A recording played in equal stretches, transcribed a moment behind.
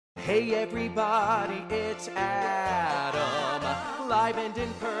Hey everybody, it's Adam, live and in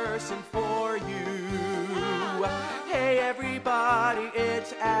person for you. Hey everybody,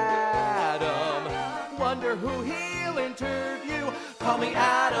 it's Adam, wonder who he'll interview. Call me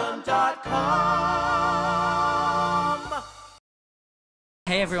Adam.com.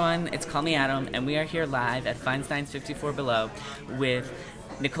 Hey everyone, it's Call Me Adam, and we are here live at Feinstein's 54 Below with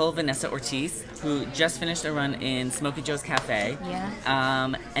Nicole Vanessa Ortiz, who just finished a run in Smokey Joe's Cafe.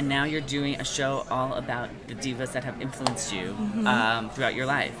 Yeah. And now you're doing a show all about the divas that have influenced you throughout your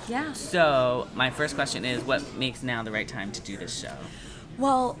life. Yeah. So my first question is, what makes now the right time to do this show?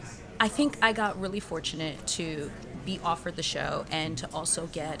 Well, I think I got really fortunate to be offered the show and to also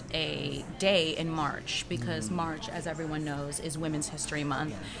get a day in March, because March, as everyone knows, is Women's History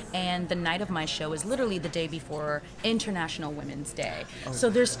Month, and the night of my show is literally the day before International Women's Day.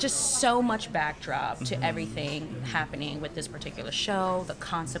 So there's just so much backdrop to everything happening with this particular show, the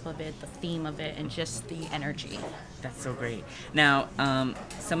concept of it, the theme of it, and just the energy. That's so great. Now,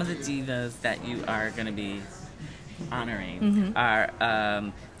 some of the divas that you are going to be honoring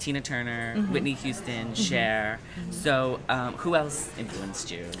are Tina Turner, Whitney Houston, Cher. So who else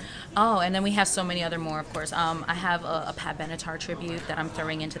influenced you? Oh, and then we have so many other more, of course. I have a Pat Benatar tribute that I'm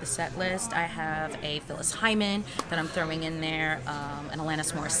throwing into the set list. I have a Phyllis Hyman that I'm throwing in there, an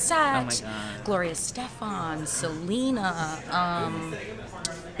Alanis Morissette, Gloria Estefan, Selena,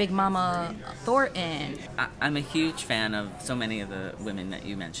 Big Mama Thornton. I'm a huge fan of so many of the women that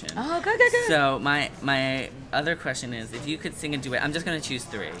you mentioned. Oh, good. So my other question is, if you could sing a duet, I'm just going to choose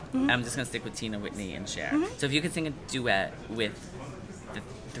three. I'm just going to stick with Tina, Whitney, and Cher. So if you could sing a duet with the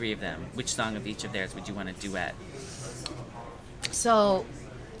three of them, which song of each of theirs would you want to duet? So,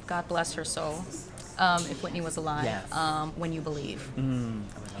 God bless her soul. If Whitney was alive, Yes. When You Believe,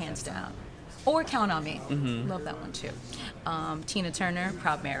 hands down. Or Count on Me. Love that one too. Tina Turner,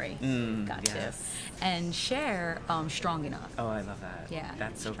 Proud Mary. Got to. And Cher, Strong Enough. Oh, I love that. Yeah,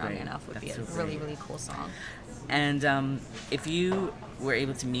 that's so Strong great. Enough would That's be a so really, great. really cool song. And if you were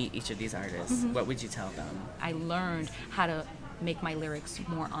able to meet each of these artists, what would you tell them? I learned how to make my lyrics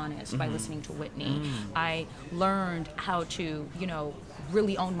more honest by listening to Whitney. I learned how to,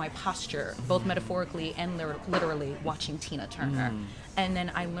 really own my posture, both metaphorically and literally, watching Tina Turner. And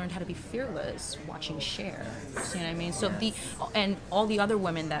then I learned how to be fearless watching Cher. You know what I mean? So and all the other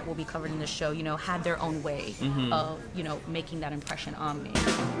women that will be covered in this show, had their own way of, making that impression on me.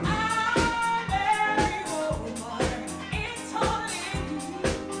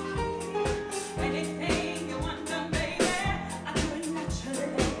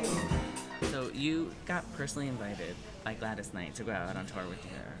 You got personally invited by Gladys Knight to go out on tour with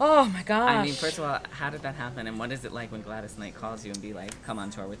her. Oh my gosh. I mean, first of all, how did that happen, and what is it like when Gladys Knight calls you and be like, come on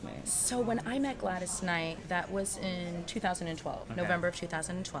tour with me? So when I met Gladys Knight, that was in 2012, November of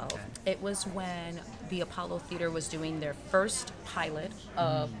 2012. It was when the Apollo Theater was doing their first pilot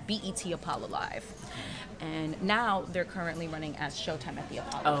of BET Apollo Live. And now they're currently running as Showtime at the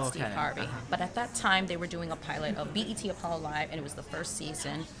Apollo with Steve Harvey. But at that time, they were doing a pilot of BET Apollo Live, and it was the first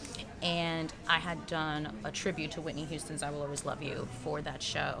season. And I had done a tribute to Whitney Houston's I Will Always Love You for that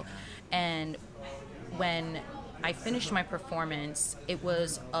show. And when I finished my performance, it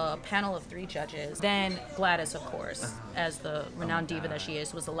was a panel of 3 judges. Then Gladys, of course, as the renowned diva that she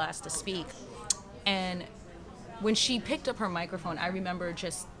is, was the last to speak. And when she picked up her microphone, I remember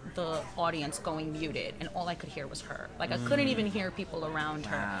just the audience going muted, and all I could hear was her. Like, I couldn't even hear people around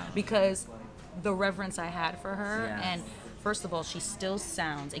her because the reverence I had for her. And first of all, she still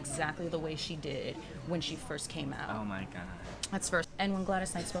sounds exactly the way she did when she first came out. Oh my God. That's first. And when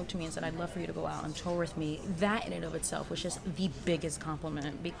Gladys Knight spoke to me and said, I'd love for you to go out and tour with me, that in and of itself was just the biggest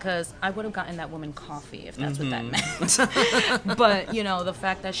compliment, because I would have gotten that woman coffee if that's what that meant. But, the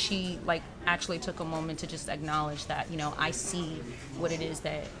fact that she, actually took a moment to just acknowledge that, I see what it is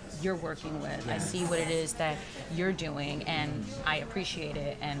that you're working with. I see what it is that you're doing, and I appreciate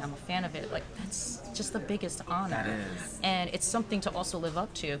it, and I'm a fan of it. That's just the biggest honor. That is. And it's something to also live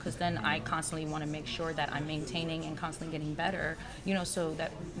up to, because then I constantly want to make sure that I'm maintaining and constantly getting better, so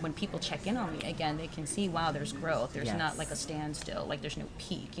that when people check in on me again, they can see, wow, there's growth. There's not like a standstill, like there's no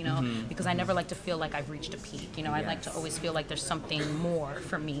peak, because I never like to feel like I've reached a peak. I like to always feel like there's something more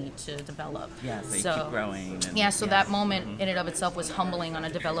for me to develop. So you keep growing. So that moment in and of itself was humbling on a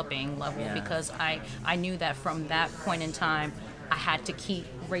developing level, because I knew that from that point in time, I had to keep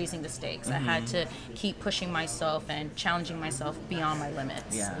raising the stakes. I had to keep pushing myself and challenging myself beyond my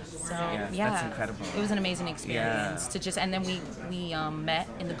limits. Yeah. So That's incredible. it was an amazing experience to just. And then we met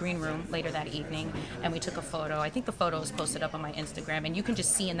in the green room later that evening, and we took a photo. I think the photo is posted up on my Instagram, and you can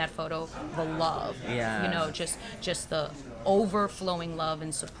just see in that photo the love. Yeah. You know, just the overflowing love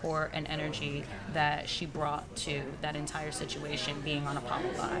and support and energy that she brought to that entire situation being on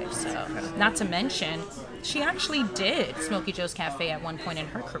Apollo Live. So, not to mention, she actually did Smokey Joe's Cafe at one point in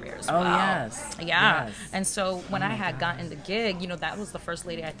her career as well. Oh, yes. Yeah. Yes. And so when I had gotten the gig, you know, that was the first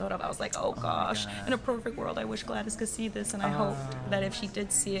lady I thought of. I was like, oh gosh, in a perfect world, I wish Gladys could see this, and I hope that if she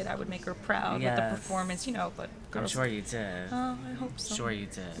did see it, I would make her proud with the performance, you know, but I'm sure you did. Oh, I hope so. Sure you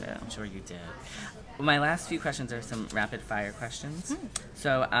did. Yeah. I'm sure you did. My last few questions are some rapid fire questions.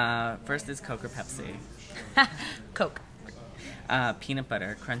 So first is Coke or Pepsi? Coke. Peanut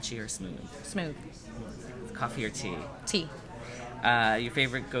butter, crunchy or smooth? Smooth. Coffee or tea? Tea. Your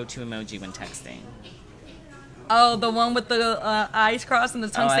favorite go-to emoji when texting? Oh, the one with the eyes crossed and the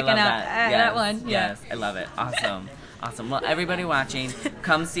tongue sticking out. That one. Yeah. Yes, I love it. Awesome. Awesome. Well, everybody watching,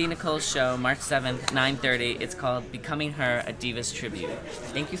 come see Nicole's show March 7th, 9:30. It's called Becoming Her, a Divas Tribute.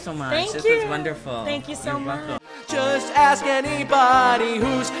 Thank you so much. Thank this you. was wonderful. Thank you so much. Welcome. Just ask anybody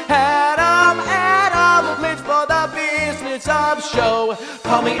who's had 'em. Adam lives for the business of show.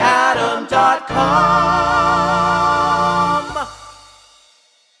 Call me Adam.com.